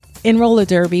In roller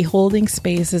derby, holding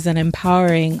space is an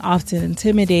empowering, often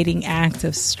intimidating act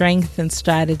of strength and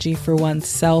strategy for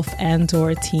oneself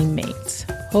and/or teammates.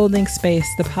 Holding Space,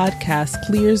 the podcast,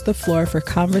 clears the floor for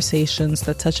conversations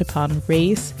that touch upon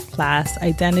race, class,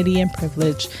 identity, and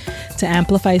privilege to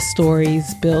amplify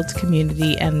stories, build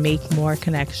community, and make more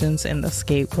connections in the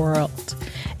skate world.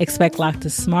 Expect lots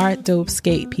of smart, dope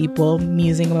skate people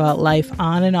musing about life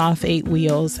on and off 8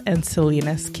 wheels and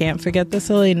silliness. Can't forget the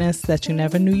silliness that you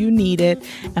never knew you needed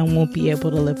and won't be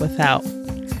able to live without.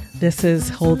 This is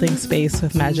Holding Space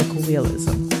with Magical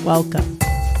Realism. Welcome.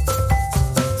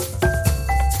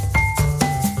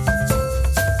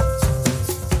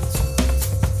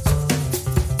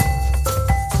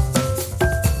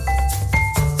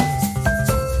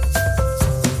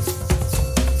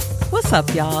 What's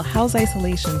up, y'all? How's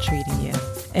isolation treating you?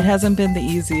 It hasn't been the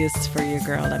easiest for your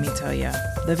girl, let me tell you.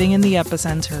 Living in the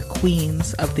epicenter,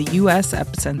 Queens, of the U.S.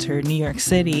 epicenter, New York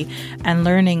City, and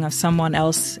learning of someone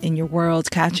else in your world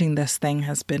catching this thing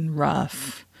has been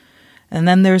rough. And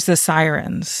then there's the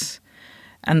sirens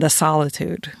and the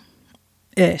solitude.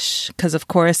 Because of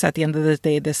course, at the end of the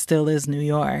day, this still is New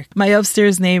York. My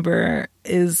upstairs neighbor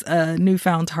is a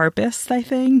newfound harpist, I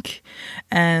think,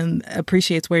 and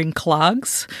appreciates wearing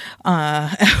clogs,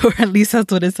 or at least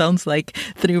that's what it sounds like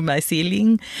through my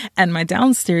ceiling. And my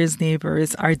downstairs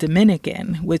neighbors are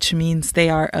Dominican, which means they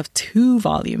are of 2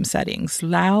 volume settings,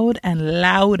 loud and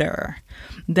louder.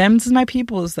 Them's my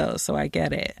peoples, though, so I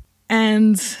get it.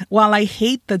 And while I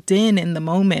hate the din in the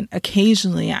moment,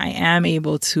 occasionally I am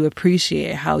able to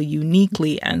appreciate how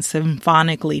uniquely and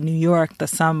symphonically New York the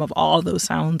sum of all those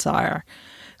sounds are.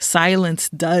 Silence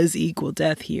does equal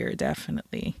death here,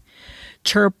 definitely.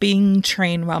 Chirping,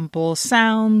 train rumble,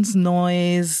 sounds,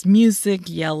 noise, music,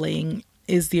 yelling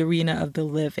is the arena of the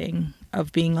living,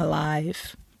 of being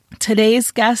alive.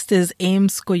 Today's guest is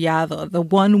Ames Collado, the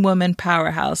one-woman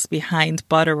powerhouse behind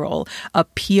Butterroll, a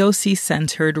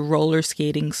POC-centered roller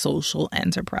skating social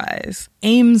enterprise.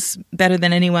 Ames, better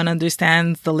than anyone,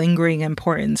 understands the lingering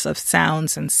importance of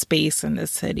sounds and space in the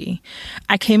city.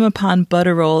 I came upon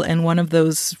Butterroll in one of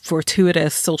those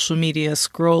fortuitous social media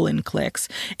scroll-and clicks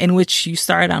in which you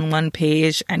start on one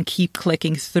page and keep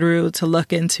clicking through to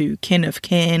look into kin of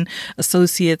kin,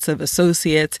 associates of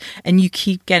associates, and you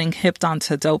keep getting hipped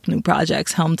onto dope new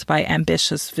projects helmed by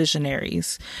ambitious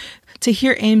visionaries. To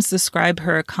hear Ames describe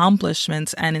her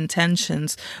accomplishments and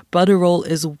intentions, Butterroll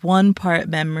is 1 part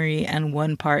memory and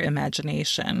 1 part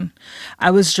imagination.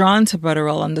 I was drawn to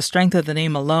Butterroll on the strength of the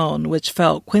name alone, which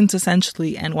felt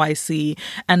quintessentially NYC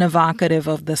and evocative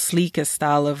of the sleekest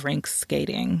style of rink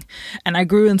skating. And I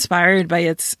grew inspired by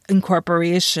its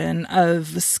incorporation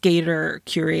of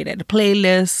skater-curated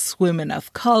playlists, women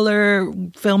of color,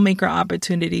 filmmaker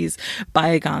opportunities,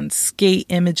 bygone skate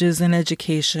images and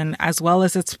education, as well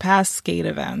as its past skate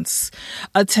events.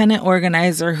 A tenant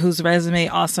organizer whose resume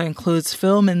also includes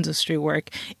film industry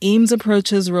work, Ames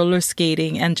approaches roller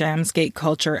skating and jam skate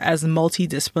culture as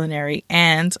multidisciplinary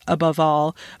and, above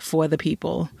all, for the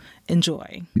people.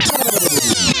 Enjoy.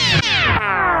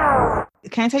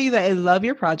 Can I tell you that I love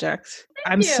your project?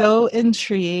 I'm so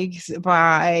intrigued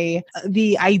by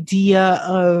the idea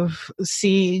of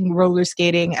seeing roller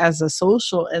skating as a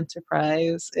social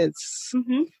enterprise. It's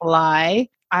fly.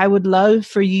 I would love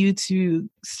for you to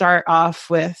start off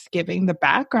with giving the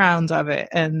background of it.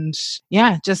 And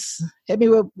yeah, just hit me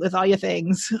with all your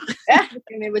things. Hit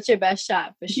me with your best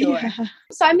shot, for sure. Yeah.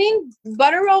 So, I mean,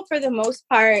 Butterroll, for the most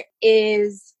part,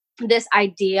 is this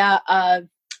idea of,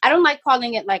 I don't like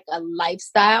calling it like a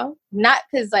lifestyle, not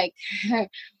because like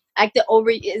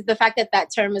the fact that that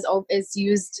term is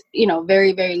used,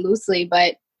 very, very loosely.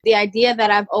 But the idea that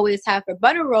I've always had for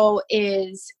Butterroll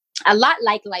is a lot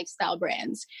like lifestyle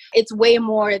brands. It's way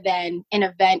more than an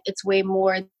event. It's way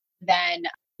more than,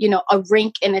 a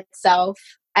rink in itself.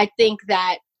 I think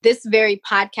that this very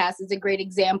podcast is a great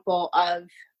example of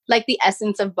like the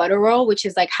essence of Butterroll, which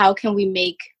is like, how can we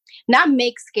not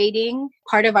make skating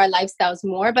part of our lifestyles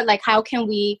more, but like, how can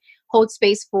we hold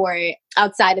space for it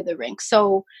outside of the rink?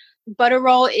 So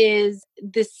Butterroll is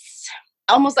this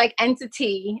almost like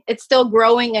entity. It's still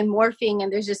growing and morphing,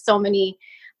 and there's just so many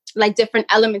like different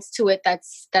elements to it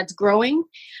that's growing.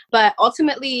 But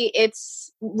ultimately it's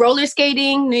roller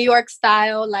skating, New York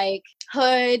style, like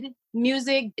hood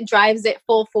music drives it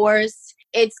full force.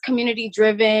 It's community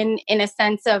driven in a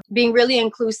sense of being really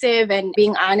inclusive and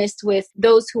being honest with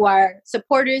those who are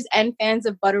supporters and fans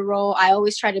of Butterroll. I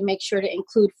always try to make sure to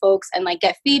include folks and like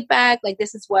get feedback. Like,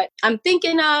 this is what I'm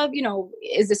thinking of,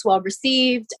 is this well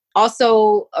received?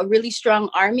 also a really strong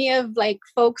army of like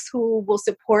folks who will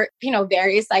support,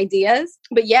 various ideas.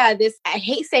 But yeah, I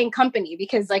hate saying company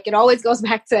because like it always goes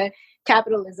back to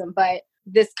capitalism, but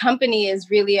this company is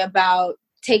really about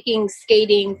taking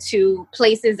skating to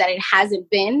places that it hasn't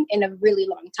been in a really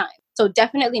long time. So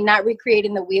definitely not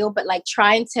recreating the wheel, but like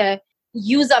trying to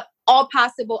use up all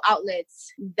possible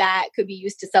outlets that could be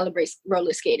used to celebrate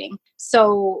roller skating.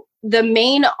 So the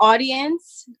main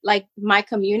audience, like my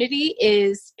community,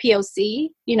 is POC,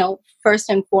 first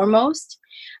and foremost.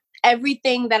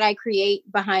 Everything that I create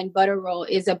behind Butter Roll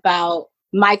is about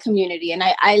my community. And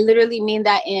I literally mean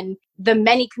that in the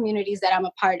many communities that I'm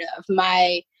a part of.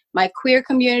 My queer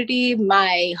community,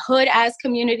 my hood ass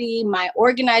community, my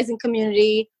organizing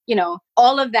community,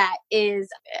 all of that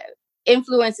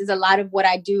influences a lot of what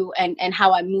I do and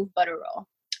how I move Butter Roll.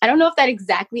 I don't know if that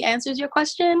exactly answers your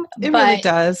question. It really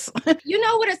does. You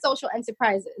know what a social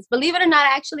enterprise is. Believe it or not,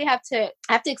 I actually have to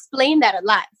explain that a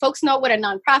lot. Folks know what a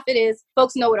nonprofit is.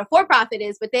 Folks know what a for-profit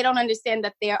is, but they don't understand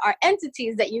that there are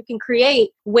entities that you can create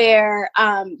where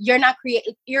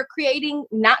you're creating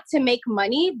not to make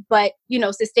money, but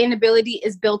sustainability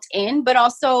is built in, but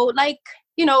also like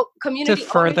community to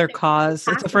further cause,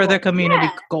 to further community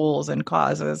goals and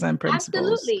causes and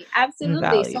principles.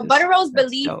 Absolutely. So Butter Roll's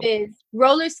belief is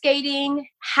roller skating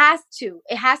has to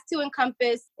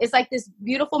encompass, it's like this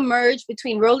beautiful merge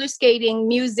between roller skating,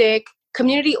 music,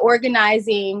 community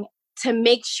organizing to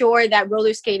make sure that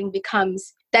roller skating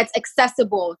that's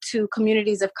accessible to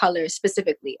communities of color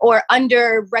specifically or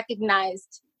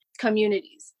under-recognized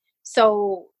communities.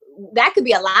 So that could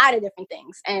be a lot of different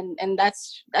things. And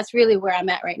that's really where I'm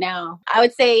at right now. I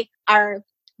would say our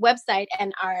website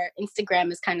and our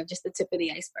Instagram is kind of just the tip of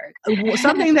the iceberg.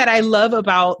 Something that I love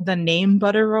about the name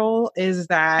Butter Roll is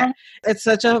that it's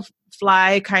such a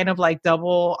fly kind of like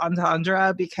double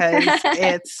entendre because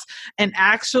it's an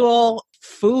actual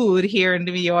food here in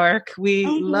New York. We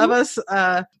love us.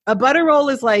 A butter roll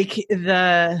is like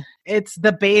it's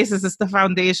the basis, it's the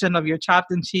foundation of your chopped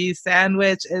and cheese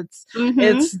sandwich. It's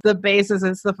the basis,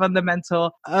 it's the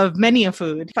fundamental of many a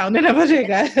food found in a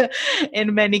bodega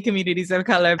in many communities of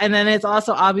color. And then it's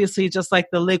also obviously just like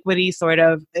the liquidy sort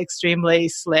of extremely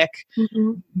slick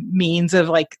means of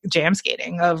like jam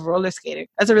skating, of roller skating.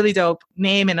 That's a really dope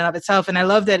name in and of itself. And I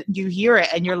love that you hear it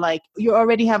and you're like, you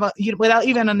already have without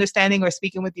even understanding or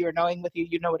speaking with you or knowing with you,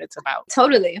 you know what it's about.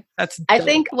 Totally. That's dope. I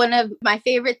think one of my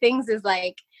favorite things is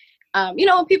like,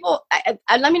 when people,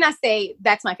 let me not say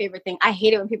that's my favorite thing. I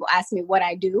hate it when people ask me what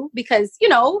I do because,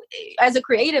 as a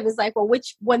creative, it's like, well,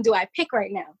 which one do I pick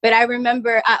right now? But I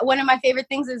remember one of my favorite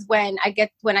things is when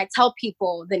I tell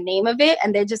people the name of it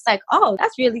and they're just like, oh,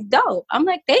 that's really dope. I'm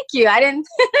like, thank you. I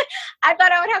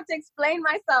thought I would have to explain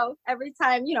myself every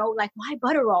time, like why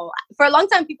Butter Roll? For a long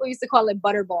time, people used to call it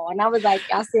Butterball. And I was like,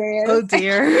 y'all serious? Oh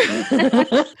dear.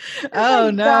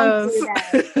 Oh no.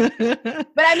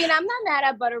 But I mean, I'm not mad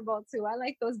at Butterball too. I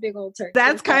like those big old turkeys.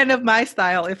 That's kind of my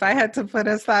style. If I had to put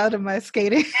a style to my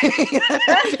skating,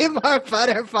 it'd be more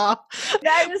Butterball.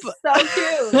 That is so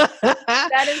cute.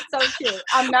 That is so cute.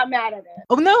 I'm not mad at it.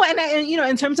 Oh no, and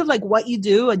in terms of like what you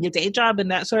do and your day job and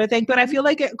that sort of thing, but I feel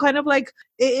like it kind of like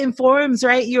it informs,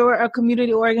 right? You're a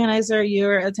community organizer,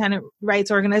 you're a tenant rights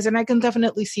organizer, and I can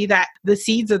definitely see that the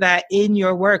seeds of that in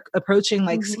your work, approaching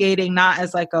like skating not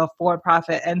as like a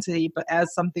for-profit entity, but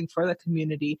as something for the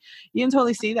community. You can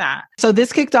totally see that. So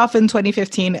this kicked off in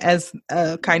 2015 as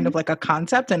a kind of like a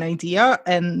concept, an idea.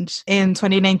 And in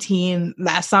 2019,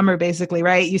 last summer, basically,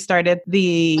 right, you started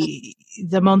the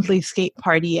monthly skate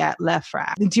party at Le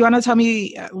Frac. Do you want to tell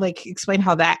me, explain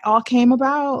how that all came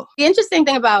about? The interesting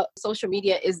thing about social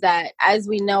media is that, as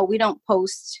we know, we don't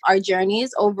post our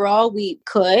journeys overall. We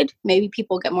could. Maybe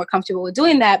people get more comfortable with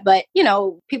doing that. But,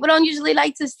 people don't usually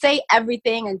like to say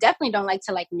everything and definitely don't like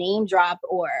to like name drop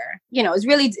or,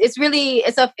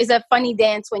 it's a funny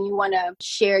dance when you want to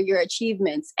share your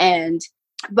achievements. And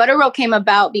Butter Roll came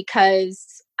about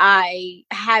because I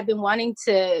had been wanting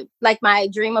to, like, my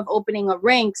dream of opening a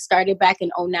rink started back in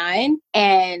 2009.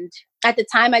 And at the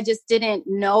time, I just didn't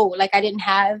know, like, I didn't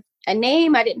have a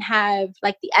name. I didn't have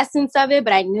like the essence of it,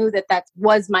 but I knew that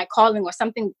was my calling or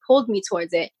something pulled me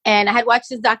towards it. And I had watched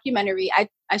this documentary.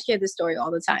 I share this story all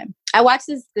the time. I watched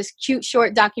this cute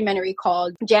short documentary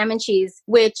called Jam and Cheese,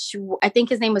 which I think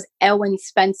his name was Elwin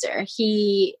Spencer.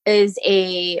 He is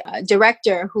a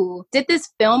director who did this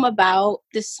film about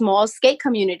the small skate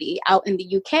community out in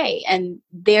the UK. And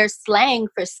their slang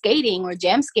for skating or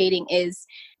jam skating is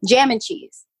jam and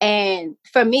cheese. And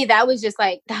for me, that was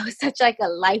such like a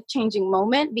life-changing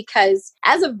moment, because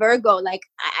as a Virgo, like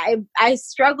I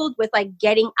struggled with like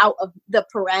getting out of the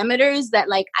parameters that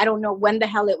like, I don't know when the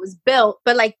hell it was built,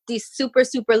 but like these super,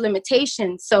 super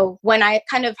limitations. So when I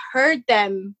kind of heard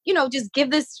them, you know, just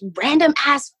give this random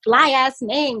ass fly ass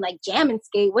name like Jam and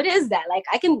Skate, what is that? Like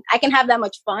I can have that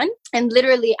much fun. And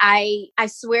literally I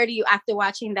swear to you, after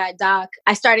watching that doc,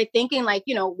 I started thinking like,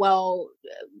 you know, well,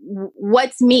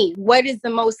 what's me? What is the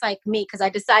most like me? Because I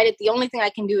decided the only thing I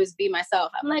can do is be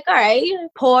myself. I'm like, all right,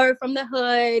 poor from the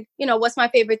hood. You know, what's my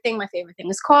favorite thing? My favorite thing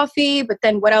is coffee. But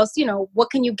then what else? You know,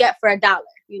 what can you get for $1?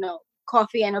 You know,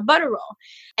 coffee and a butter roll.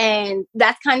 And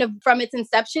that's kind of from its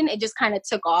inception, it just kind of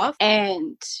took off.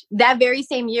 And that very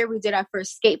same year, we did our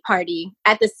first skate party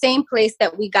at the same place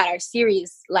that we got our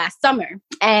series last summer.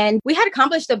 And we had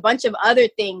accomplished a bunch of other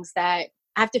things that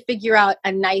I have to figure out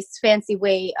a nice, fancy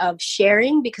way of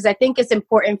sharing, because I think it's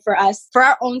important for us, for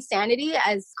our own sanity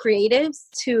as creatives,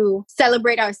 to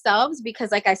celebrate ourselves. Because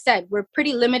like I said, we're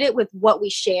pretty limited with what we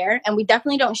share, and we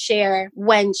definitely don't share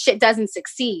when shit doesn't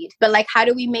succeed. But like, how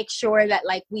do we make sure that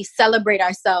like we celebrate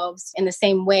ourselves in the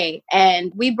same way?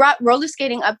 And we brought roller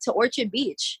skating up to Orchard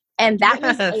Beach. And that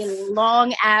was a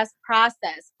long ass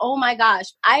process. Oh my gosh.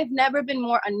 I've never been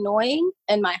more annoying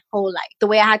in my whole life. The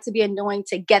way I had to be annoying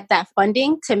to get that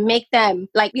funding, to make them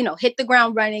like, you know, hit the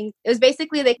ground running. It was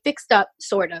basically, they fixed up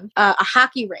sort of a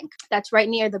hockey rink that's right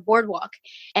near the boardwalk.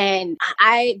 And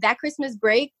that Christmas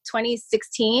break,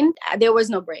 2016, there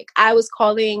was no break. I was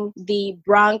calling the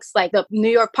Bronx, like the New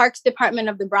York Parks Department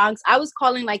of the Bronx. I was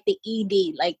calling like the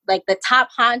ED, like the top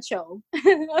honcho.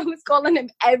 I was calling him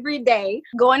every day,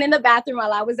 going in the bathroom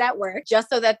while I was at work, just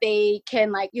so that they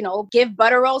can like, you know, give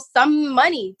Butterroll some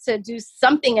money to do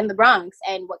something in the Bronx.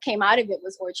 And what came out of it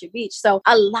was Orchard Beach. So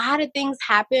a lot of things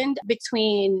happened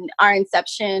between our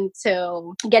inception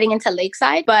to getting into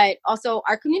Lakeside, but also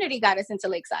our community got us into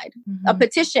Lakeside. Mm-hmm. A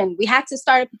petition. We had to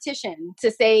start a petition to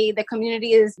say the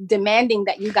community is demanding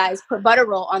that you guys put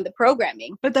Butterroll on the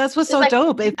programming. But that's what's so like,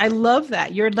 dope. I love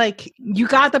that. You're like, you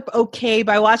got the okay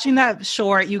by watching that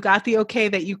short, you got the okay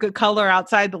that you could color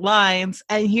outside the lines.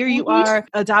 And here you are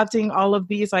adopting all of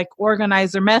these like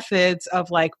organizer methods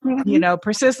of like, you know,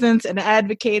 persistence and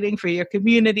advocating for your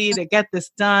community to get this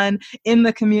done in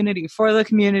the community, for the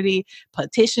community,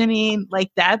 petitioning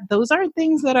like that. Those aren't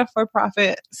things that a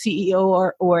for-profit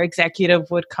CEO or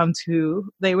executive would come to.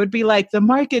 They would be like, the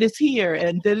market is here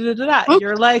and da-da-da-da.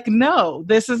 You're like, no,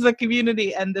 this is the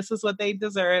community and this is what they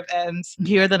deserve. And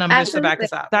here are the numbers to back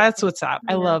us up. That's what's up.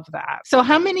 I love that. So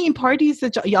how many parties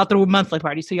did y'all threw? Monthly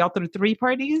parties? So y'all threw 3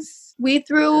 parties? We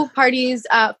threw parties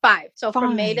 5. So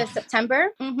from May to September.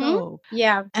 Mm-hmm. Oh.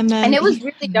 Yeah. And it was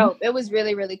really dope. It was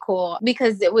really, really cool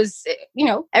because it was, you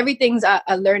know, everything's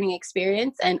a learning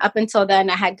experience. And up until then,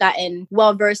 I had gotten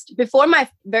well-versed. Before my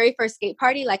very first skate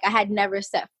party, like I had never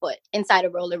set foot inside a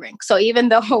roller rink. So even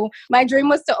though my dream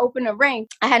was to open a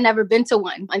rink, I had never been to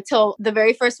one until the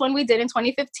very first one we did in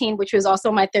 2015, which was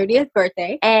also my 30th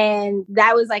birthday. And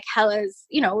that was like hella's,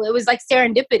 you know, it was like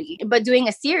serendipity. But doing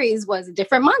a series was a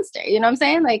different monster. You know what I'm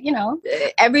saying? Like, you know,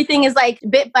 everything is like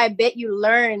bit by bit, you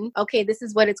learn, okay, this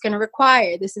is what it's going to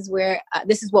require. This is where,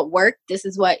 this is what worked. This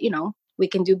is what, you know, we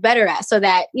can do better at, so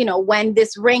that, you know, when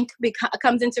this rink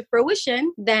comes into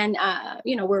fruition, then,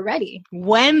 you know, we're ready.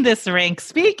 When this rink,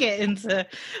 speak it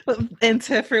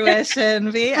into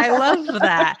fruition, V. I love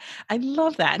that. I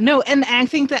love that. No, and I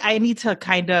think that I need to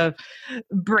kind of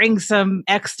bring some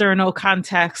external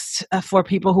context for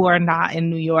people who are not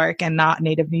in New York and not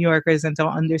native New Yorkers and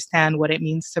don't understand what it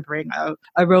means to bring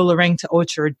a roller rink to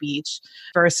Orchard Beach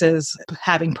versus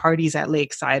having parties at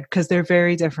Lakeside, because they're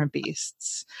very different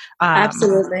beasts.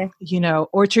 Absolutely. You know,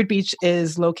 Orchard Beach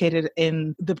is located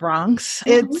in the Bronx.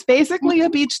 It's basically a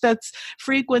beach that's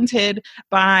frequented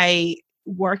by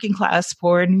working class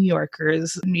poor New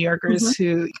Yorkers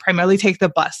who primarily take the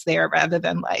bus there rather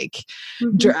than like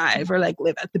drive or like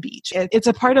live at the beach. It's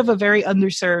a part of a very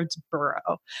underserved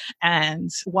borough.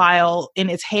 And while in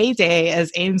its heyday,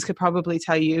 as Ames could probably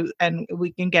tell you, and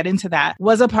we can get into that,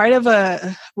 was a part of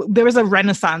there was a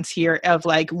renaissance here of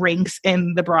like rinks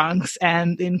in the Bronx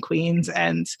and in Queens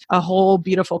and a whole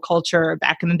beautiful culture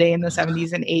back in the day in the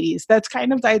 70s and 80s that's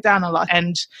kind of died down a lot.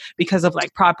 And because of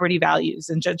like property values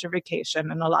and gentrification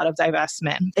gentrification and a lot of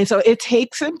divestment. And so it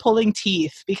takes in pulling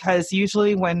teeth, because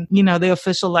usually when, the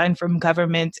official line from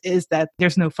government is that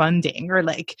there's no funding, or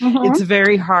like it's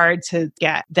very hard to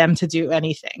get them to do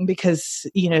anything, because,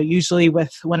 usually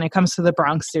when it comes to the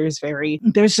Bronx, there's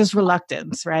just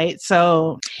reluctance, right?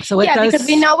 So it does, because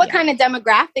we know what kind of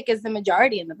demographic is the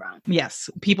majority in the Bronx. Yes,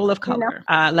 people of color,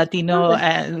 Latino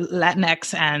and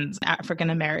Latinx and African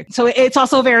American. So it's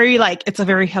also it's a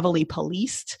very heavily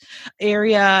policed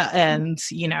area, and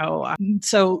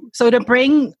so to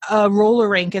bring a roller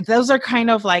rink, and those are kind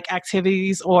of like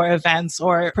activities or events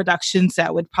or productions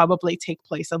that would probably take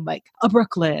place in like a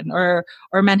Brooklyn or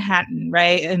Manhattan,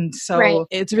 right? And so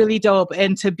it's really dope,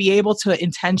 and to be able to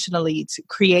intentionally to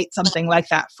create something like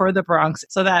that for the Bronx,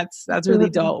 so that's really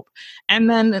dope. And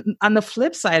then on the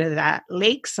flip side of that,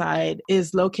 Lakeside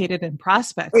is located in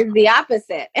Prospect. It's the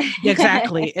opposite.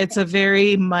 Exactly. It's a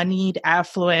very moneyed,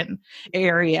 affluent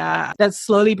area that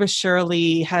slowly but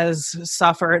surely has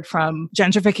suffered from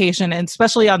gentrification, and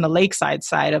especially on the Lakeside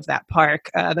side of that park.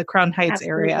 The Crown Heights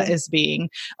area is being,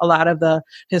 a lot of the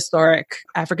historic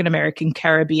African American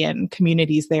Caribbean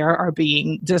communities there are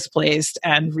being displaced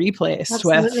and replaced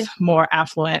with more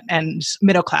affluent and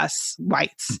middle class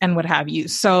whites and what have you.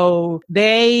 So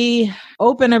they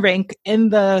open a rink in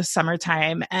the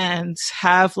summertime and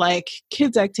have like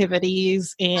kids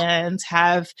activities and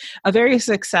have a very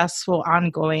successful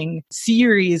ongoing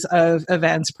series of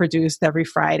events produced every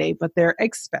Friday, but they're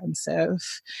expensive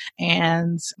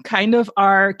and kind of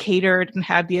are catered and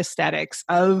have the aesthetics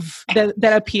of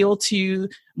that appeal to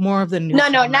more of the new. No,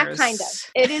 not kind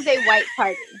of. It is a white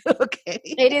party. Okay.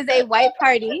 It is a white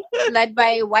party led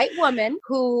by a white woman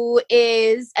who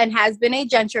is and has been a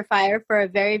gentrifier for a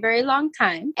very, very long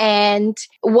time, and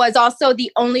was also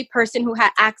the only person who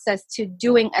had access to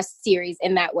doing a series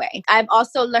in that way. I've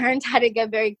also learned how to get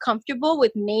very comfortable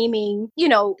with naming,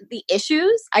 the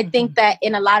issues. I think that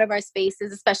in a lot of our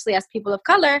spaces, especially as people of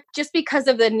color, just because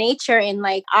of the nature in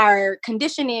like our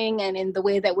conditioning and in the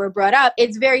way that we're brought up,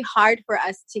 it's very hard for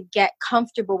us to get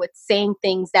comfortable with saying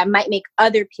things that might make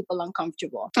other people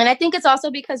uncomfortable. And I think it's also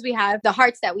because we have the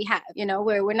hearts that we have,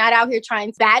 where we're not out here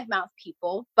trying to badmouth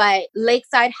people, but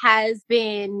Lakeside has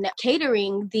been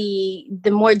catering the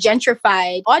more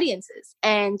gentrified audiences.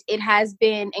 And it has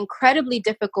been incredibly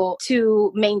difficult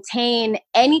to maintain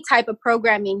any type of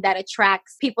programming that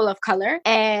attracts people of color.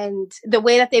 And the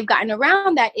way that they've gotten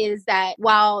around that is that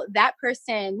while that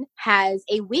person has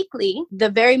a weekly, the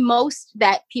very most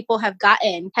that people have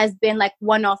gotten has been like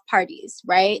one-off parties,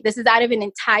 right? This is out of an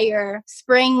entire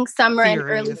spring, summer, and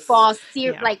early fall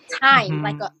time,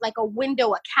 like a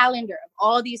window, a calendar of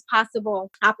all these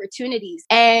possible opportunities.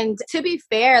 And to be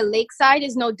fair, Lakeside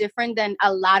is no different than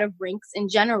a lot of rinks in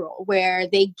general, where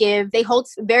they hold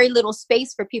very little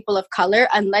space for people of color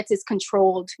unless it's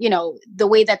controlled, the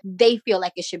way that they feel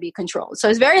like it should be controlled. So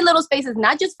it's very little spaces,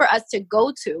 not just for us to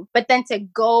go to, but then to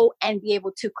go and be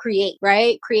able to create,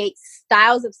 right? Create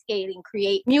styles of skating,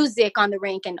 create music on the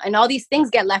rink, and all these things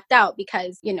get left out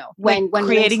because, when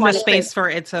creating the space for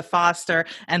it to foster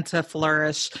and to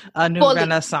flourish a new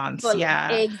renaissance. Fully.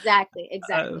 Yeah. Exactly.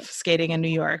 Of skating in New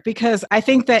York. Because I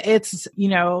think that it's,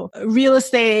 real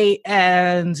estate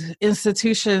and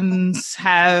institutions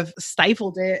have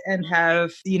stifled it and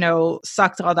have,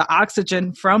 sucked all the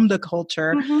oxygen from the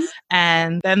culture.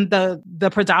 And then the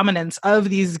predominance of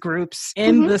these groups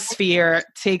in the sphere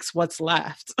takes what's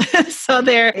left. So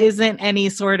there isn't any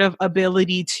sort of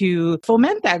ability to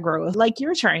foment that growth like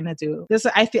you're trying to do.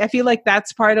 I feel like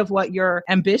that's part of what your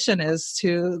ambition is,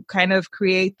 to kind of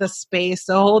create the space,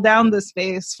 to hold down the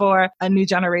space for a new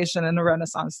generation and a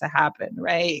renaissance to happen,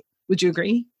 right? Would you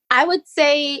agree? I would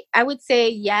say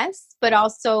yes, but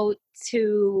also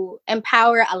to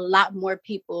empower a lot more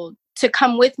people to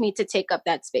come with me to take up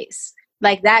that space.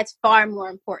 Like, that's far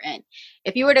more important.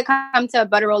 If you were to come to a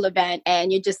Butterroll event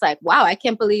and you're just like, wow, I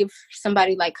can't believe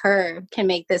somebody like her can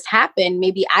make this happen.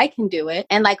 Maybe I can do it.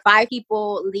 And like 5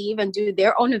 people leave and do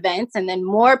their own events, and then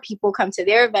more people come to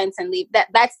their events and leave.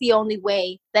 That's the only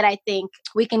way that I think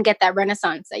we can get that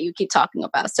renaissance that you keep talking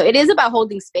about. So it is about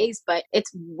holding space, but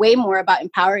it's way more about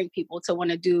empowering people to want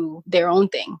to do their own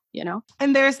thing,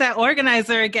 And there's that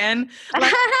organizer again,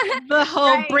 like the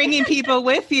whole bringing people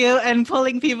with you and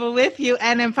pulling people with you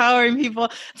and empowering people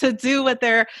to do what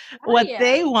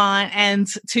they want and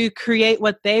to create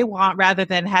what they want rather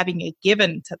than having it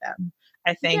given to them.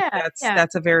 I think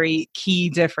that's a very key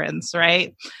difference,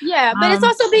 right? Yeah, but it's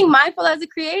also being mindful as a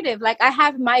creative. Like, I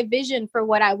have my vision for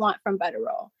what I want from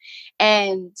Butterroll.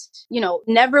 And,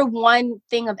 never one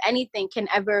thing of anything can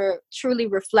ever truly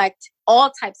reflect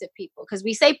all types of people, because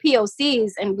we say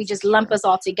POCs and we just lump us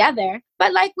all together,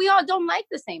 but like we all don't like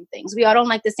the same things. We all don't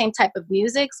like the same type of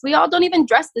music. We all don't even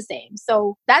dress the same.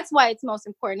 So that's why it's most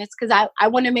important. It's because I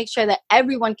want to make sure that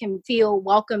everyone can feel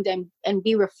welcomed and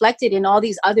be reflected in all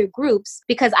these other groups,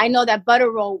 because I know that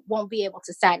Butter Roll won't be able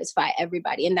to satisfy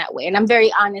everybody in that way. And I'm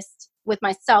very honest with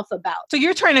myself about. So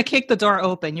you're trying to kick the door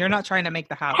open. You're not trying to make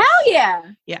the house. Hell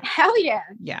yeah. Yeah. Hell yeah.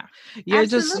 Yeah. You're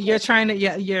Absolutely. you're trying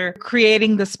to, you're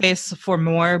creating the space for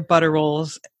more Butter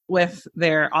Rolls with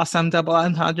their awesome double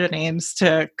entendre names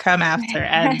to come after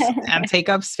and take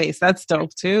up space. That's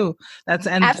dope too. That's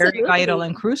very vital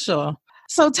and crucial.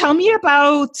 So tell me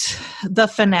about the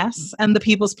Finesse and the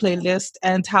People's Playlist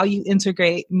and how you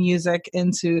integrate music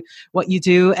into what you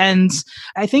do. And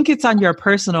I think it's on your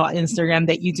personal Instagram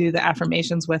that you do the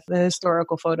affirmations with the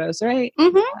historical photos, right?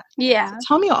 Mm-hmm. Yeah. So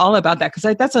tell me all about that,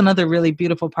 because that's another really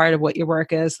beautiful part of what your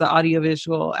work is, the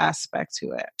audiovisual aspect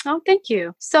to it. Oh, thank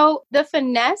you. So the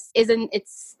Finesse is in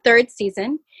its third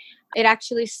season. It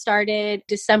actually started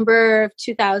December of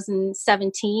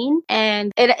 2017,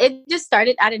 and it just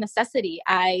started out of necessity.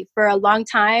 For a long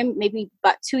time, maybe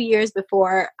about 2 years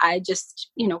before I just,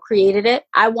 created it,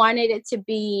 I wanted it to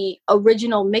be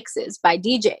original mixes by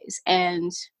DJs. And,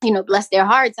 bless their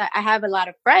hearts, I have a lot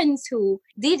of friends who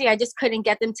DJ, I just couldn't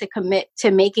get them to commit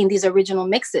to making these original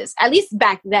mixes. At least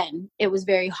back then, it was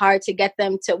very hard to get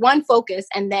them to, one, focus,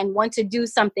 and then want to do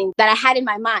something that I had in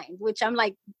my mind, which I'm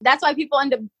like, that's why people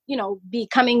end up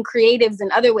becoming creatives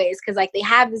in other ways, because like they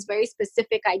have this very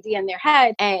specific idea in their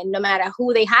head, and no matter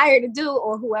who they hire to do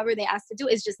or whoever they ask to do,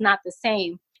 it's just not the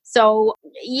same. So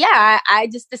yeah, I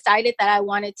just decided that I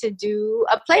wanted to do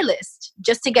a playlist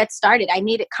just to get started. I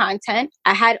needed content.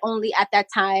 I had only at that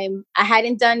time, I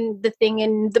hadn't done the thing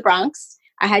in the Bronx.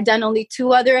 I had done only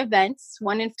 2 other events,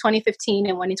 one in 2015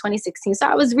 and one in 2016. So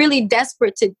I was really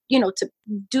desperate to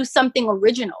do something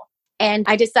original. And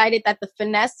I decided that the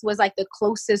Finesse was like the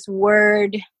closest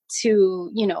word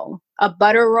to, a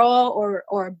butter roll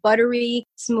or a buttery,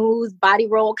 smooth body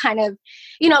roll kind of,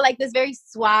 like this very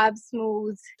suave,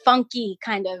 smooth, funky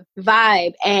kind of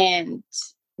vibe. And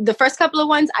the first couple of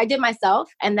ones I did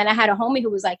myself. And then I had a homie who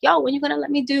was like, yo, when you going to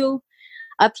let me do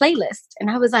a playlist?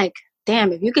 And I was like,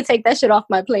 damn, if you could take that shit off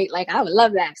my plate, like I would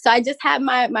love that. So I just had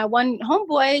my one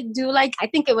homeboy do I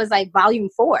think it was like volume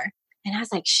 4. And I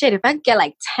was like, shit, if I get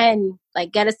like 10,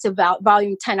 get us to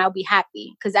volume 10, I'll be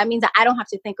happy. Because that means that I don't have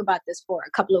to think about this for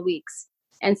a couple of weeks.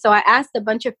 And so I asked a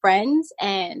bunch of friends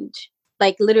and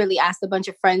literally asked a bunch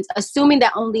of friends, assuming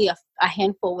that only a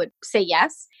handful would say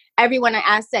yes. Everyone I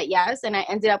asked said yes. And I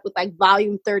ended up with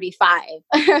volume 35.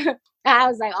 I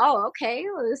was like, oh, okay.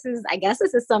 Well, I guess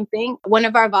this is something. One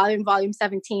of our volume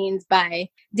 17s by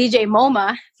DJ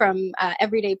MoMA from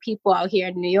Everyday People out here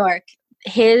in New York.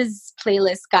 His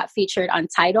playlist got featured on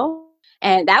Tidal,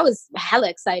 and that was hella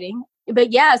exciting.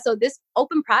 But yeah, so this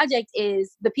open project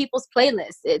is the People's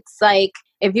Playlist. It's like,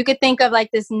 if you could think of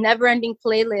this never-ending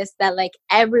playlist that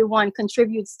everyone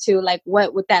contributes to,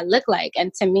 what would that look like?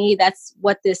 And to me, that's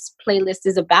what this playlist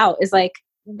is about. Is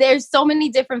there's so many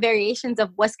different variations of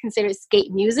what's considered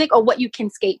skate music or what you can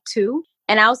skate to.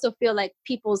 And I also feel like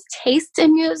people's taste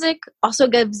in music also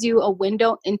gives you a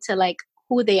window into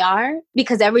who they are,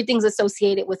 because everything's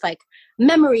associated with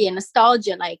memory and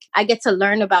nostalgia. I get to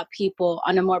learn about people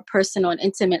on a more personal and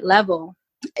intimate level.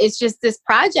 It's just this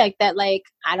project that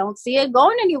I don't see it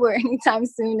going anywhere anytime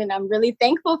soon, and I'm really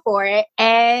thankful for it.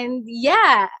 And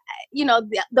yeah,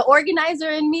 the organizer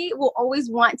in me will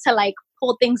always want to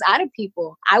pull things out of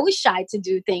people. I was shy to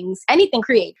do things, anything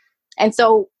creative. And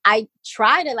so I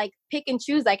try to pick and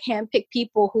choose, handpick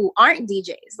people who aren't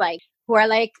DJs, who are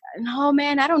no,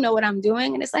 man, I don't know what I'm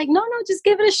doing. And it's no, just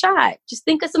give it a shot. Just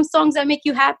think of some songs that make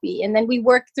you happy. And then we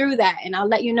work through that, and I'll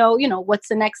let you know, what's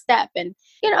the next step. And,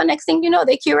 next thing you know,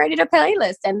 they curated a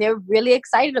playlist and they're really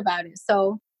excited about it.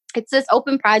 So it's this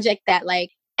open project that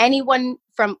anyone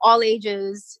from all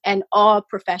ages and all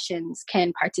professions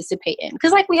can participate in.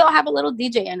 Because we all have a little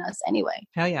DJ in us anyway.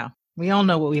 Hell yeah. We all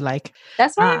know what we like.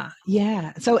 That's right.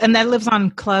 Yeah. So, and that lives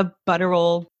on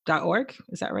clubbutterroll.org.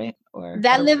 Is that right? Or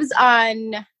that lives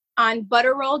on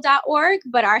butterroll.org,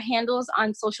 but our handles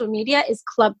on social media is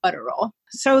Club Butterroll.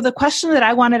 So the question that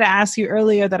I wanted to ask you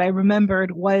earlier that I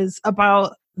remembered was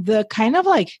about the kind of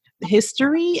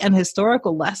history and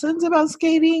historical lessons about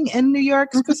skating in New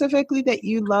York specifically that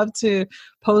you love to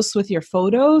post with your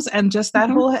photos, and just that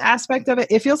whole aspect of it.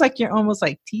 It feels like you're almost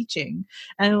teaching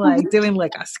and doing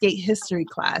a skate history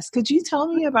class. Could you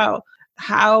tell me about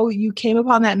how you came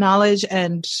upon that knowledge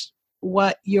and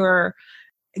what your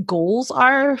goals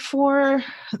are for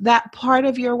that part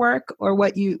of your work, or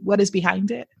what is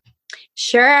behind it?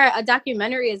 Sure, a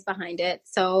documentary is behind it.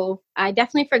 So I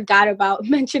definitely forgot about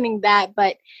mentioning that,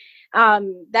 but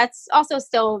that's also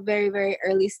still very, very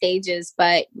early stages.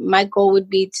 But my goal would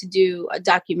be to do a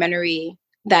documentary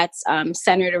that's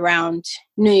centered around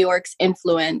New York's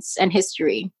influence and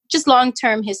history, just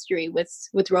long-term history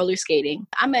with roller skating.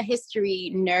 I'm a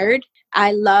history nerd.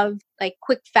 I love like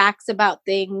quick facts about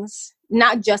things,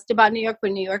 not just about New York,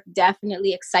 but New York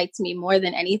definitely excites me more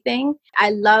than anything. I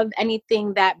love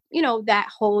anything that, that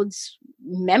holds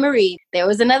memory. There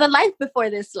was another life before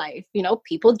this life.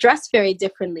 People dress very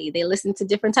differently. They listen to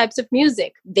different types of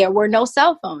music. There were no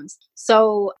cell phones.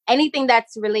 So anything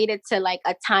that's related to like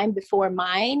a time before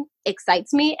mine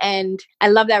excites me. And I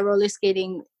love that roller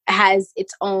skating has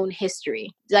its own history,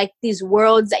 like these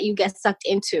worlds that you get sucked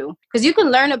into. Because you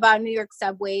can learn about New York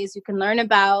subways. You can learn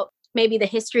about maybe the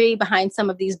history behind some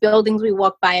of these buildings we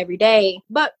walk by every day.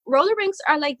 But roller rinks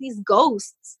are like these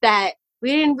ghosts that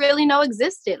we didn't really know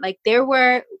existed. Like there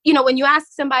were, when you ask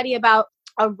somebody about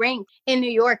a rink in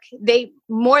New York, they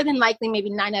more than likely,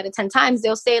 maybe 9 out of 10 times,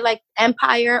 they'll say like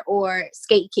Empire or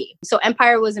Skate Key. So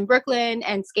Empire was in Brooklyn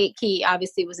and Skate Key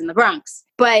obviously was in the Bronx.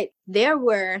 But there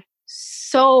were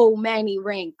so many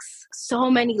rinks,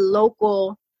 so many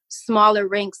local, smaller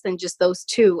rinks than just those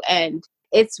two. And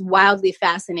it's wildly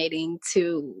fascinating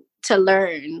to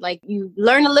learn. Like you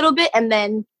learn a little bit and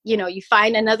then, you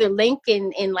find another link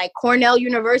in like Cornell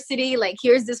University. Like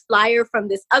here's this flyer from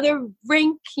this other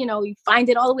rink, you find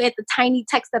it all the way at the tiny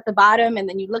text at the bottom and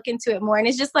then you look into it more. And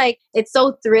it's just like, it's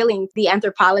so thrilling, the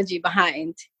anthropology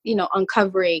behind,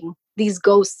 uncovering these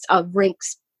ghosts of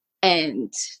rinks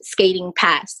and skating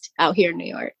past out here in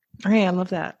New York. Hey, I love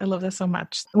that. I love that so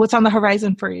much. What's on the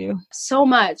horizon for you? So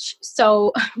much.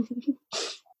 So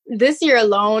this year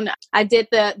alone, I did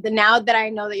the now that I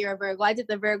know that you're a Virgo, I did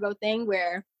the Virgo thing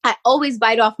where I always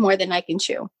bite off more than I can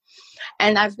chew.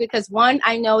 And that's because one,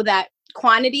 I know that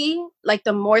quantity, like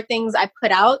the more things I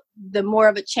put out, the more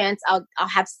of a chance I'll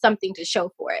have something to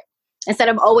show for it. Instead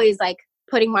of always like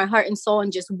putting my heart and soul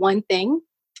in just one thing.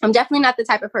 I'm definitely not the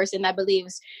type of person that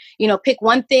believes, pick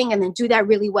one thing and then do that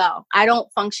really well. I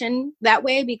don't function that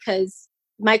way because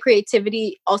my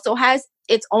creativity also has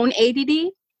its own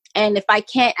ADD. And if I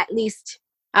can't at least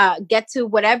get to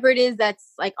whatever it is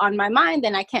that's like on my mind,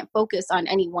 then I can't focus on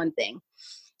any one thing.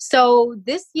 So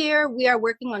this year we are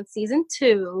working on season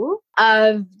 2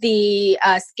 of the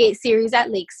skate series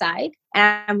at Lakeside.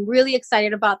 And I'm really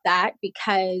excited about that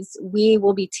because we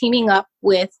will be teaming up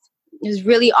with this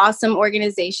really awesome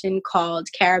organization called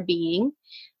Caribbean.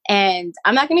 And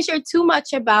I'm not going to share too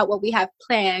much about what we have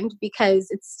planned because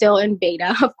it's still in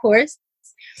beta, of course.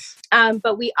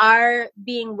 But we are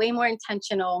being way more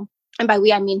intentional. And by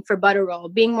we, I mean for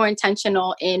Butterroll, being more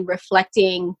intentional in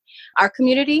reflecting our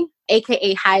community,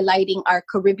 aka highlighting our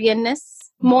Caribbeanness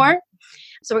more.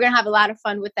 So we're going to have a lot of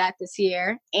fun with that this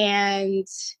year. And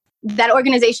that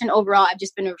organization overall, I've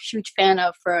just been a huge fan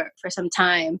of for some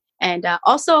time. And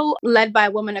also led by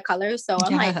a woman of color. So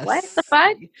I'm like, what the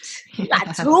fuck? You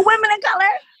got 2 women of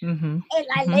color? And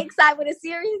like Lakeside with a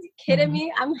series? You kidding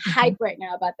me? I'm hyped right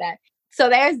now about that. So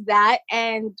there's that.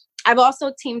 And I've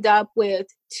also teamed up with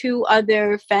 2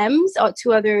 other femmes or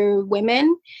 2 other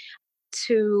women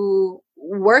to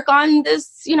work on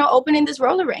this, opening this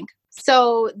roller rink.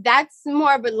 So that's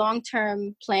more of a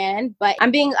long-term plan, but I'm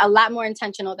being a lot more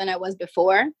intentional than I was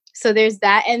before. So there's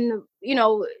that. And,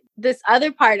 this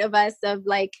other part of us of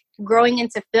like growing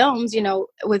into films,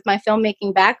 with my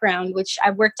filmmaking background, which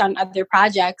I've worked on other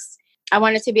projects, I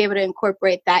wanted to be able to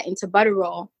incorporate that into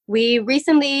Butterroll. We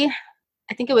recently,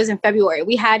 I think it was in February,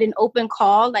 we had an open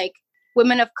call, like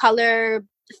women of color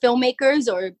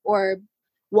filmmakers or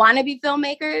wannabe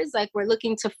filmmakers. Like we're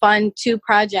looking to fund 2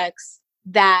 projects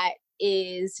that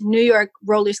is New York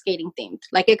roller skating themed.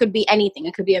 Like it could be anything.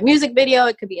 It could be a music video.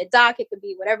 It could be a doc. It could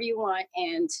be whatever you want.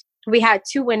 And we had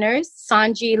 2 winners,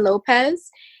 Sanji Lopez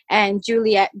and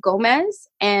Juliet Gomez.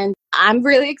 And I'm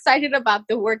really excited about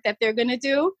the work that they're going to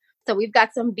do. So we've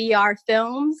got some VR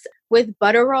films with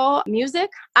Butterroll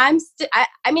music. I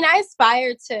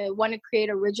aspire to want to create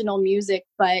original music,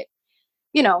 but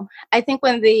I think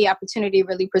when the opportunity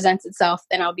really presents itself,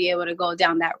 then I'll be able to go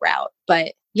down that route.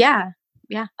 But yeah,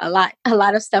 a lot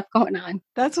of stuff going on.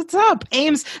 That's what's up.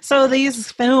 Ames. So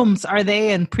these films, are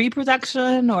they in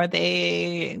pre-production or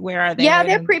where are they? Yeah,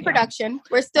 they're pre-production. Yeah.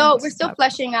 We're still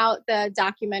fleshing out the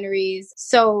documentaries.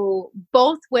 So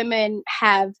both women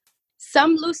have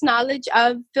some loose knowledge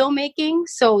of filmmaking.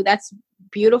 So that's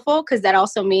beautiful because that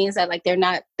also means that like they're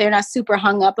not super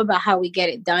hung up about how we get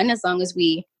it done as long as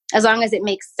we as long as it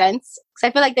makes sense. Because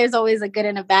I feel like there's always a good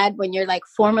and a bad when you're like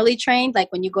formally trained.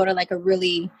 Like when you go to like a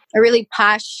really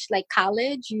posh like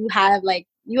college, you have like,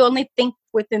 you only think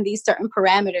within these certain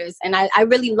parameters. And I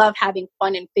really love having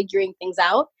fun and figuring things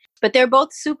out. But they're both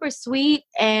super sweet.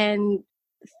 And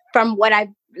from what I've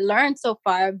learned so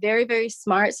far, very, very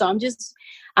smart. So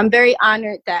I'm very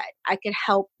honored that I could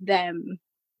help them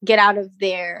get out of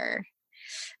their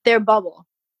bubble,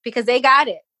 because they got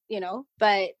it, you know.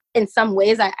 But in some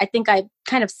ways, I think I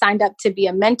kind of signed up to be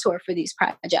a mentor for these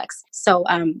projects. So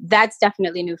that's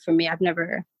definitely new for me. I've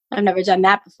never done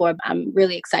that before. But I'm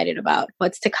really excited about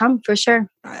what's to come for sure.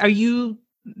 Are you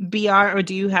BR, or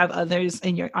do you have others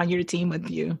on your team with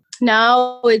you?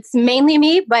 No, it's mainly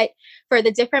me. But for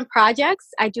the different projects,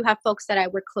 I do have folks that I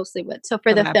work closely with. So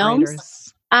for the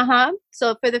films.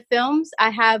 So for the films, I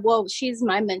have, she's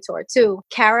my mentor too.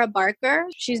 Kara Barker.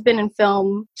 She's been in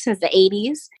film since the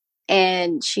 80s,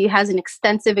 and she has an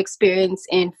extensive experience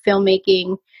in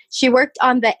filmmaking. She worked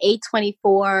on the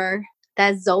A24,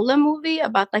 that Zola movie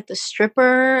about like the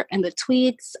stripper and the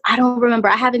tweets. I don't remember.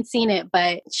 I haven't seen it,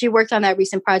 but she worked on that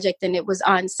recent project and it was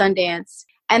on Sundance.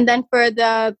 And then for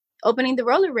the opening the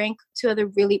roller rink, 2 other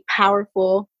really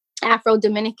powerful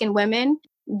Afro-Dominican women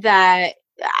that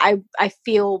I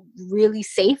feel really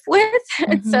safe with.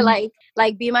 So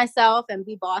like be myself and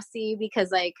be bossy,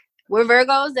 because like we're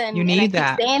Virgos and you need and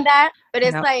I keep saying that, but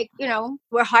it's like, you know,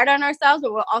 we're hard on ourselves,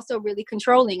 but we're also really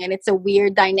controlling, and it's a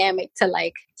weird dynamic to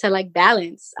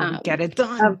balance. Get it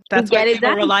done. That's why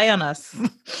people rely on us.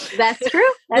 That's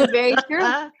true. That's very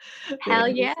true. Hell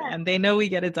yeah. And they know we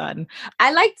get it done.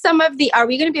 I like some of are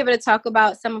we going to be able to talk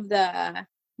about some of the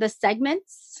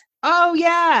segments? Oh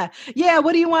yeah. Yeah.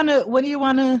 What do you want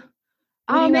to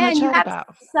Oh man, you have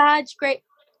such great.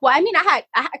 Well, I mean, I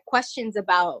had questions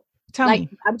about. Tell me.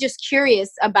 I'm just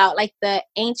curious about like the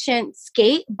ancient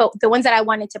skate, but the ones that I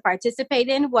wanted to participate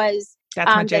in was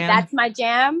That's My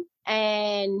Jam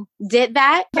and Did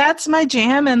That. That's My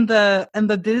Jam and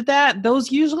the Did That.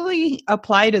 Those usually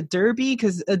apply to Derby,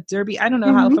 because a Derby, I don't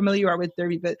know how familiar you are with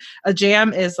Derby, but a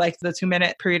jam is like the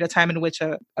 2-minute period of time in which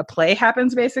a play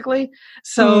happens, basically.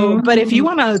 So, but if you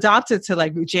want to adopt it to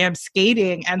like jam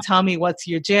skating and tell me what's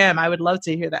your jam, I would love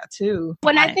to hear that too.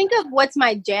 When I think of what's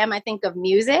my jam, I think of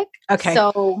music. Okay.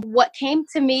 So what came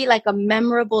to me like a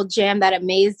memorable jam that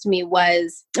amazed me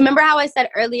was, remember how I said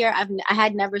earlier, I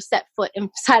had never set foot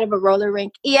inside of a roller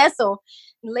rink. So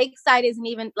Lakeside isn't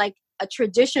even like a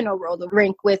traditional roller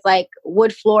rink with like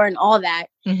wood floor and all that,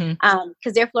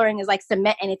 because their flooring is like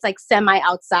cement and it's like semi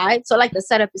outside, so like the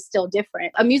setup is still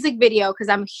different. A music video, because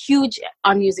I'm huge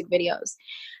on music videos,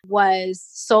 was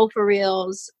Soul for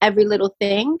Real's Every Little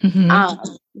Thing.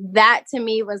 That to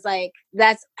me was like,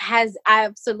 has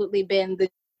absolutely been the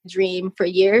dream for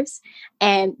years,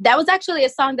 and that was actually a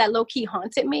song that low-key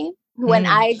haunted me when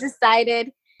I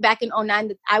decided back in 2009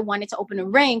 that I wanted to open a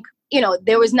rink. You know,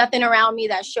 there was nothing around me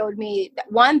that showed me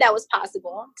that was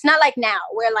possible. It's not like now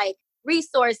where like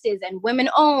resources and women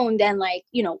owned and like,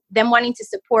 you know, them wanting to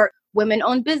support women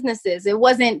owned businesses. That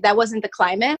wasn't the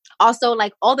climate. Also,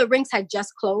 like all the rinks had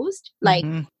just closed. Like,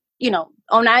 you know,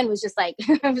 2009 was just like,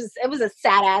 it was a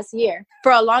sad ass year.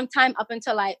 For a long time, up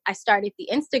until I started the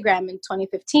Instagram in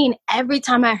 2015, every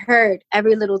time I heard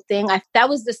Every Little Thing, that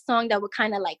was the song that would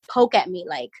kind of like poke at me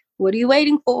like, what are you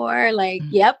waiting for? Like,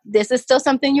 yep, this is still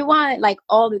something you want, like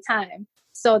all the time.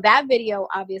 So that video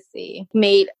obviously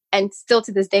made, and still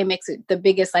to this day makes it the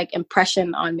biggest like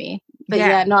impression on me. But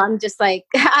yeah, no, I'm just like,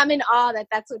 I'm in awe that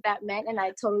that's what that meant. And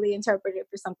I totally interpreted it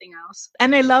for something else.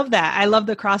 And I love that. I love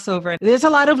the crossover. There's a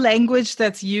lot of language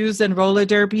that's used in roller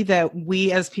derby that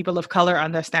we as people of color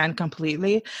understand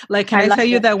completely. Like, can I tell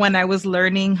you that when I was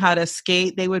learning how to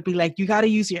skate, they would be like, you got to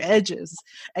use your edges.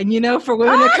 And, you know, for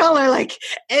women of color, like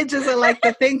edges are like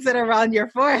the things that are around your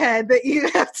forehead that you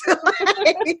have to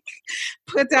like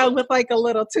put down with like a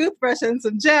little toothbrush and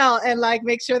some gel and like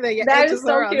make sure that your edges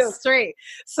are all straight.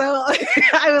 So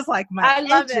I was like, I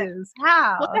love edges. It.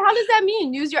 How? What the hell does that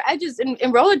mean? Use your edges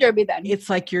in roller derby then? It's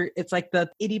like the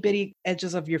itty bitty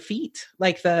edges of your feet.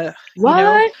 Like the, what? You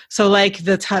know, so like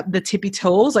the tippy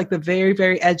toes, like the very,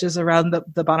 very edges around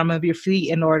the bottom of your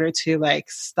feet in order to like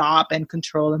stop and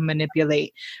control and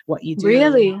manipulate what you do.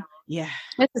 Really? Yeah.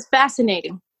 This is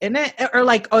fascinating. And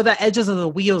the edges of the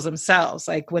wheels themselves,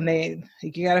 like when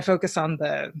you got to focus on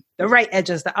the right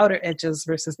edges, the outer edges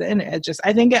versus the inner edges.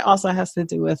 I think it also has to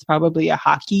do with probably a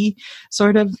hockey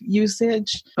sort of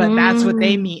usage, but that's what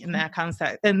they mean in that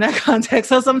context.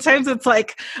 So sometimes it's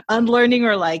like unlearning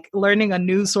or like learning a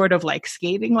new sort of like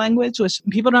skating language, which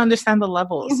people don't understand the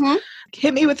levels.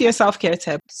 Hit me with your self-care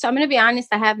tip. So I'm going to be honest,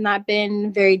 I have not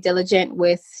been very diligent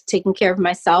with taking care of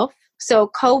myself.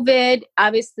 So COVID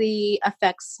obviously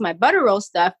affects my butter roll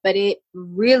stuff, but it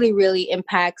really, really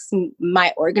impacts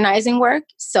my organizing work.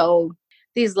 So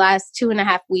these last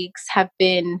 2.5 weeks have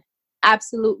been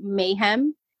absolute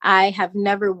mayhem. I have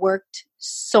never worked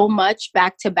so much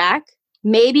back to back.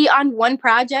 Maybe on one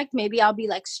project, maybe I'll be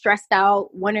like stressed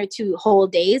out 1 or 2 whole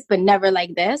days, but never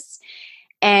like this.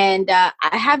 And I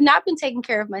have not been taking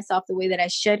care of myself the way that I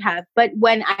should have. But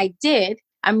when I did,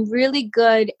 I'm really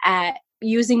good at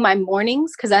using my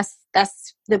mornings, because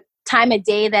that's the time of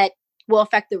day that will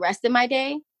affect the rest of my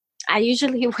day. I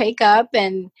usually wake up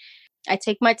and I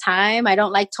take my time. I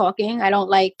don't like talking. I don't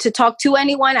like to talk to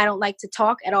anyone. I don't like to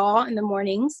talk at all in the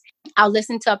mornings. I'll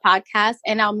listen to a podcast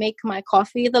and I'll make my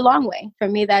coffee the long way. For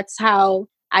me, that's how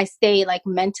I stay like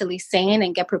mentally sane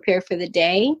and get prepared for the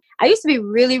day. I used to be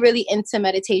really, really into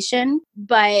meditation,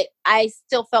 but I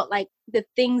still felt like the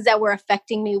things that were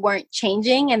affecting me weren't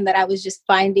changing and that I was just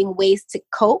finding ways to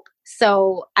cope.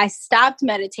 So I stopped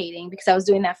meditating because I was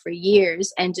doing that for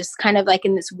years and just kind of like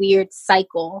in this weird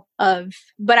cycle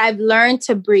but I've learned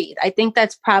to breathe. I think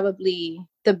that's probably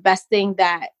the best thing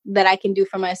that I can do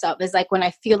for myself is like when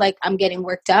I feel like I'm getting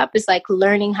worked up, it's like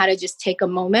learning how to just take a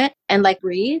moment and like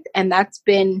breathe. And that's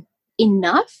been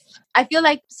enough. I feel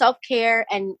like self-care,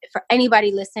 and for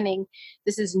anybody listening,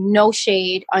 this is no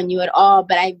shade on you at all,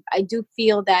 but I do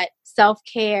feel that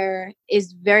self-care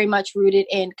is very much rooted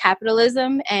in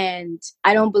capitalism. And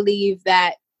I don't believe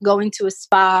that going to a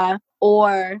spa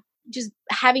or just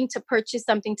having to purchase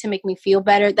something to make me feel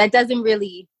better, that doesn't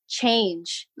really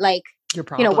change like,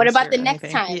 what about the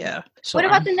next time? Yeah. Sure. What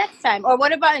about the next time? Or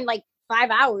what about in like 5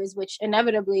 hours, which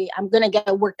inevitably I'm going to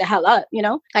get worked the hell up,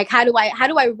 Like how do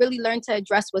I really learn to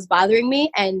address what's bothering me,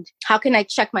 and how can I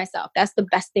check myself? That's the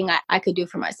best thing I could do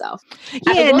for myself.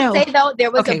 Yeah, I will say though,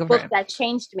 there was a book that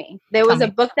changed me. There was a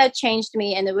book that changed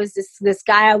me, and it was this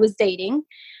guy I was dating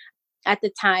at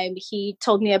the time. He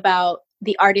told me about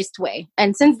The Artist Way.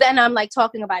 And since then I'm like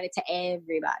talking about it to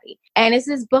everybody. And it's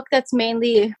this book that's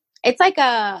mainly, it's like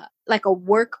a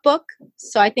workbook.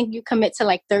 So I think you commit to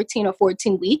like 13 or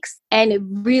 14 weeks, and it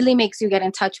really makes you get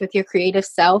in touch with your creative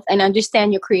self and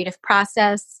understand your creative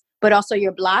process, but also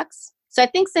your blocks. So I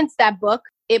think since that book,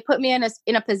 it put me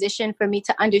in a position for me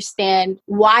to understand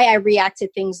why I react to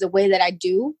things the way that I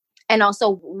do. And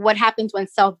also what happens when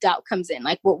self-doubt comes in.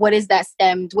 Like what is that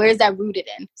stemmed? Where is that rooted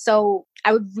in? So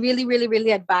I would really, really,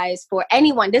 really advise for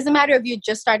anyone. Doesn't matter if you're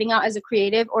just starting out as a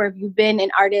creative or if you've been an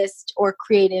artist or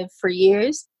creative for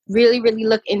years. Really, really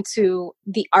look into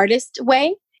The Artist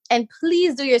Way. And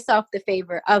please do yourself the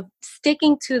favor of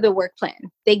sticking to the work plan.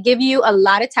 They give you a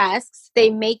lot of tasks.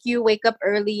 They make you wake up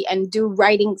early and do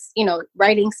writing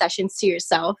sessions to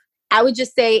yourself. I would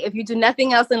just say, if you do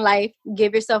nothing else in life,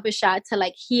 give yourself a shot to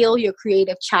like heal your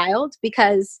creative child,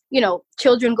 because,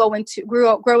 children grow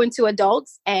into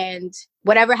adults, and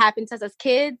whatever happens to us as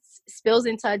kids spills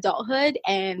into adulthood.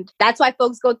 And that's why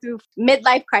folks go through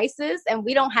midlife crisis, and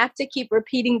we don't have to keep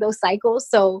repeating those cycles.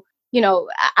 So,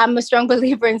 I'm a strong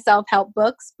believer in self-help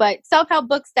books, but self-help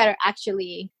books that are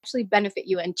actually benefit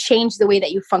you and change the way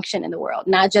that you function in the world,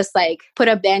 not just like put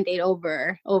a Band-Aid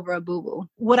over a boo-boo.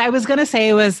 What I was going to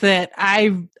say was that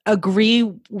I agree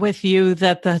with you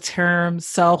that the term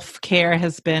self-care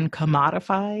has been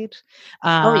commodified.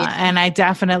 And I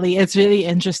definitely, it's really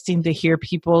interesting to hear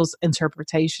people's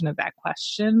interpretation of that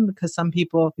question, because some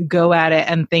people go at it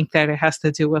and think that it has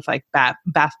to do with like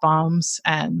bath bombs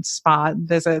and spa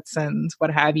visits and what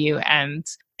have you. And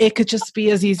it could just be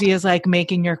as easy as like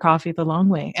making your coffee the long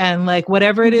way, and like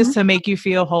whatever it is to make you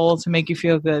feel whole, to make you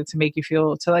feel good,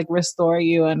 to like restore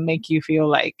you and make you feel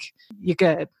like you're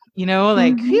good,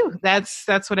 phew, that's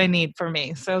what I need for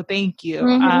me. So thank you.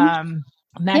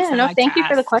 Thank you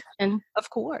for the question. Of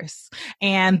course.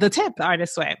 And the tip, The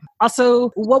Artist Way. Also,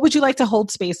 what would you like to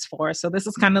hold space for? So this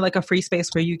is kind of like a free space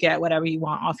where you get whatever you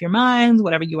want off your mind,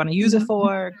 whatever you want to use it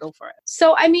for, go for it.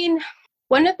 So,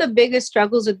 one of the biggest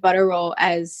struggles with butter roll,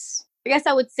 as I guess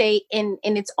I would say in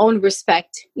its own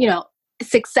respect,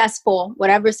 successful,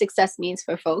 whatever success means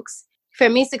for folks. For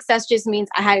me, success just means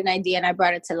I had an idea and I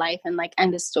brought it to life and like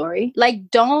end the story. Like,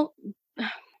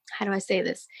 how do I say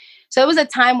this? So it was a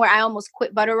time where I almost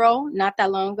quit butter roll not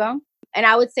that long ago. And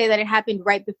I would say that it happened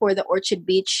right before the Orchard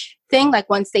Beach thing. Like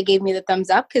once they gave me the thumbs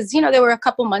up, because, there were a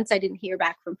couple months I didn't hear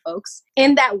back from folks.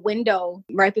 In that window,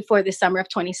 right before the summer of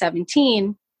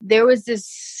 2017, there was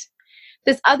this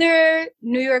other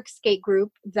New York skate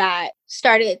group that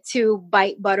started to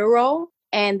bite butter roll.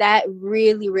 And that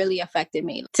really, really affected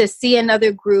me. To see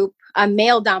another group a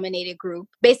male dominated group,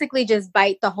 basically just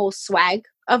bite the whole swag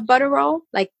of Butter Roll.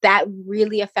 Like that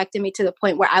really affected me to the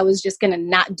point where I was just going to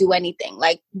not do anything.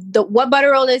 Like what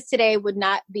Butter Roll is today would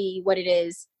not be what it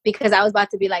is, because I was about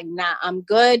to be like, nah, I'm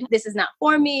good. This is not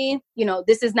for me. You know,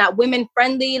 this is not women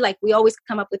friendly. Like we always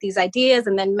come up with these ideas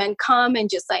and then men come and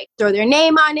just like throw their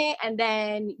name on it. And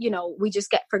then, you know, we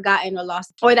just get forgotten or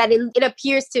lost, or that it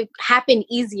appears to happen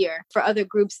easier for other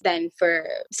groups than for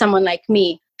someone like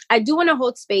me. I do want to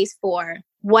hold space for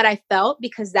what I felt,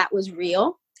 because that was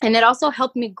real. And it also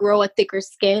helped me grow a thicker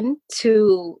skin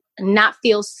to not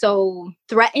feel so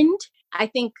threatened. I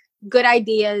think good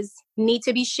ideas need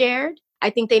to be shared. I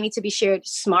think they need to be shared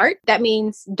smart. That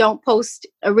means don't post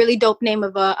a really dope name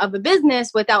of a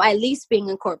business without at least being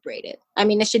incorporated. I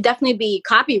mean, it should definitely be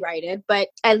copyrighted, but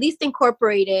at least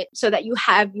incorporate it so that you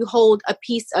hold a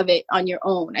piece of it on your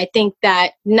own. I think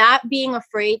that not being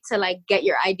afraid to like get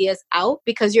your ideas out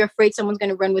because you're afraid someone's going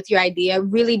to run with your idea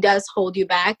really does hold you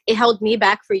back. It held me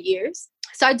back for years.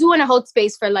 So I do want to hold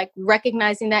space for like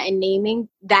recognizing that and naming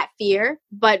that fear,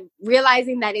 but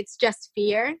realizing that it's just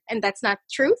fear and that's not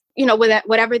truth. You know,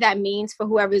 whatever that means for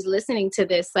whoever's listening to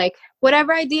this, like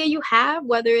whatever idea you have,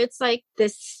 whether it's like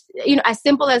this, you know, as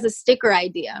simple as a sticker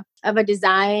idea of a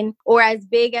design or as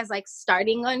big as like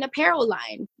starting an apparel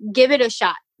line, give it a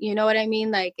shot. You know what I mean?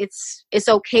 Like it's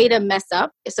okay to mess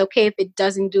up. It's okay if it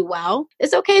doesn't do well.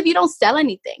 It's okay if you don't sell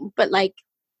anything, but like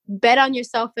bet on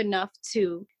yourself enough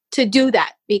to do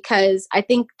that, because I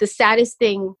think the saddest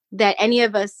thing that any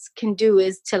of us can do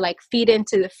is to like feed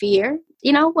into the fear.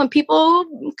 You know, when people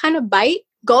kind of bite,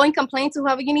 go and complain to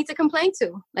whoever you need to complain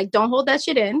to. Like, don't hold that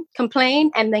shit in,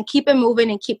 complain, and then keep it moving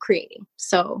and keep creating.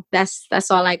 So that's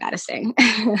all I gotta say.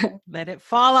 Let it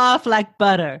fall off like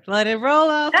butter. Let it roll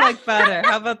off like butter.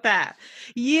 How about that?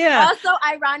 Yeah. Also,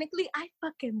 ironically, I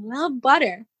fucking love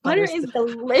butter. Butter is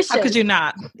delicious. How could you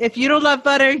not? If you don't love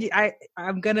butter,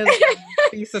 I'm gonna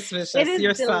be suspicious. It is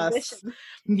You're delicious. sus.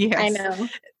 Yes. I know.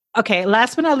 Okay,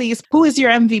 last but not least, who is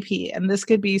your MVP? And this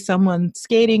could be someone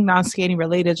skating, non-skating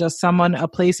related, just someone, a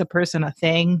place, a person, a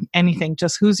thing, anything.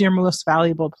 Just who's your most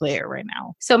valuable player right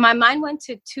now? So my mind went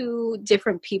to two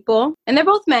different people, and they're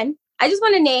both men. I just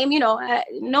want to name, you know,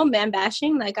 no man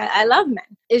bashing. Like I love men.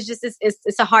 It's just,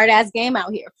 it's a hard ass game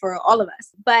out here for all of us.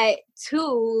 But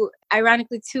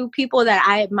ironically, two people that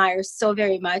I admire so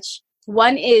very much.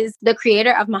 One is the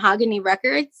creator of Mahogany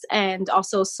Records and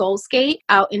also Soul Skate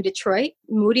out in Detroit,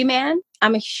 Moody Man.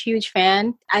 I'm a huge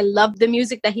fan. I love the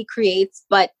music that he creates,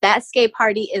 but that skate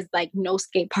party is like no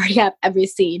skate party I've ever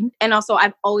seen. And also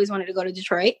I've always wanted to go to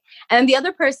Detroit. And the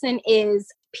other person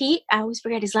is Pete. I always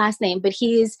forget his last name, but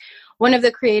he's one of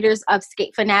the creators of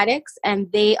Skate Fanatics.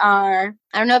 And they are,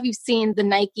 I don't know if you've seen the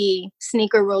Nike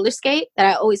sneaker roller skate that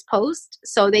I always post.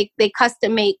 So they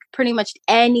custom make pretty much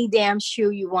any damn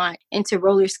shoe you want into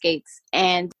roller skates.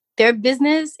 And their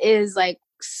business is like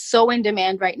so in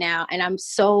demand right now. And I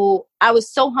was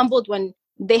so humbled when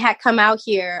they had come out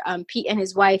here, Pete and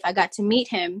his wife. I got to meet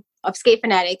him of Skate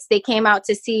Fanatics. They came out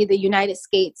to see the United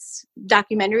Skates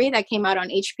documentary that came out on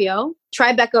HBO.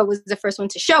 Tribeca was the first one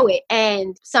to show it.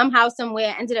 And somehow, somewhere,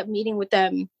 I ended up meeting with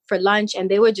them for lunch. And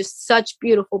they were just such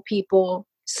beautiful people,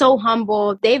 so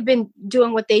humble. They've been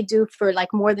doing what they do for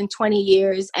like more than 20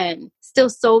 years and still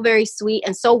so very sweet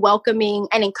and so welcoming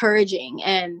and encouraging.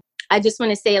 And I just want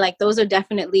to say, like, those are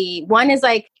definitely, one is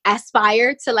like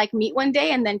aspire to like meet one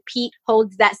day, and then Pete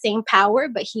holds that same power,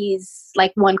 but he's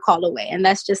like one call away. And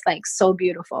that's just like so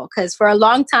beautiful, because for a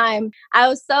long time, I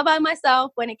was so by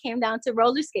myself when it came down to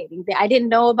roller skating. I didn't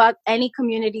know about any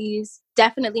communities,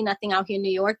 definitely nothing out here in New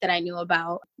York that I knew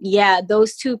about. Yeah,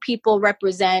 those two people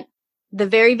represent the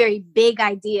very, very big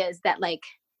ideas that like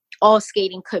all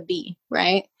skating could be,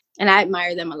 right? And I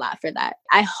admire them a lot for that.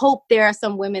 I hope there are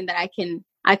some women that I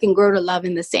can grow to love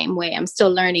in the same way. I'm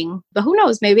still learning, but who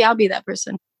knows? Maybe I'll be that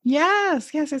person. Yes.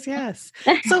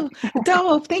 So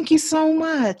dope. Thank you so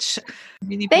much.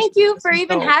 Really thank you for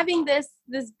even having this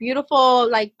beautiful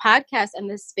like podcast and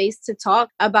this space to talk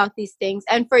about these things,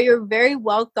 and for your very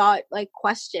well thought like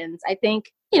questions. I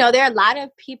think, you know, there are a lot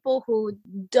of people who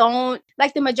don't,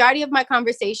 like the majority of my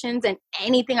conversations and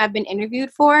anything I've been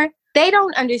interviewed for, they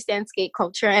don't understand skate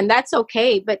culture, and that's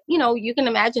okay. But, you know, you can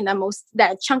imagine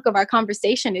that chunk of our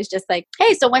conversation is just like,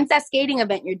 hey, so when's that skating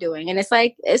event you're doing? And it's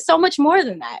like, it's so much more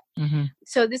than that. Mm-hmm.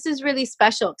 So this is really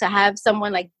special to have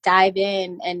someone like dive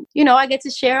in, and, you know, I get to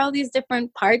share all these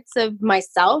different parts of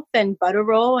myself and Butter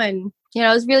Roll, and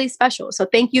it was really special. So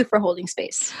thank you for holding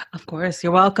space. Of course,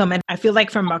 you're welcome. And I feel like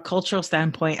from a cultural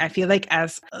standpoint, I feel like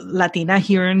as Latina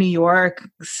here in New York,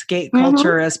 skate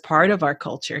culture is part of our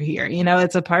culture here.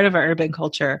 It's a part of our urban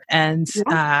culture. And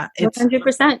it's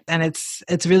 100%. And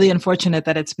it's really unfortunate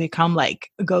that it's become like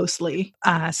ghostly.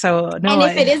 And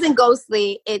if it isn't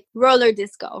ghostly, it's roller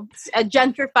disco, a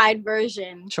gentrified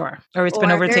version. Sure. Or it's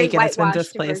been overtaken. It's been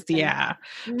displaced. Version. Yeah,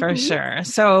 for sure.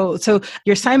 So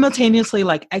you're simultaneously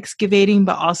like excavating,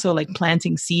 but also like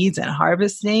planting seeds and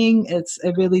harvesting. It's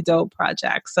a really dope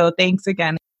project. So thanks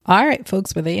again. All right,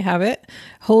 folks, well, there you have it.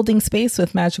 Holding Space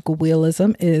with Magical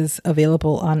Realism is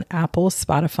available on Apple,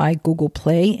 Spotify, Google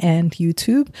Play, and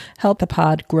YouTube. Help the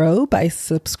pod grow by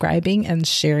subscribing and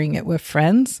sharing it with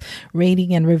friends.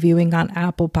 Rating and reviewing on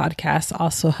Apple Podcasts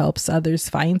also helps others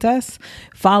find us.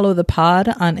 Follow the pod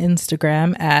on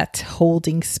Instagram at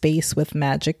Holding Space with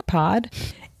Magic Pod.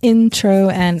 Intro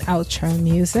and outro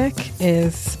music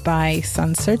is by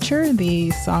Sun Searcher.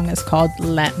 The song is called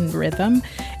Latin Rhythm,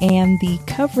 and the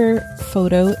cover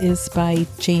photo is by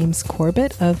James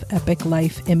Corbett of Epic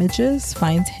Life Images.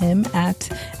 Find him at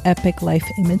Epic Life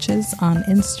Images on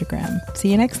Instagram.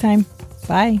 See you next time.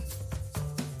 Bye.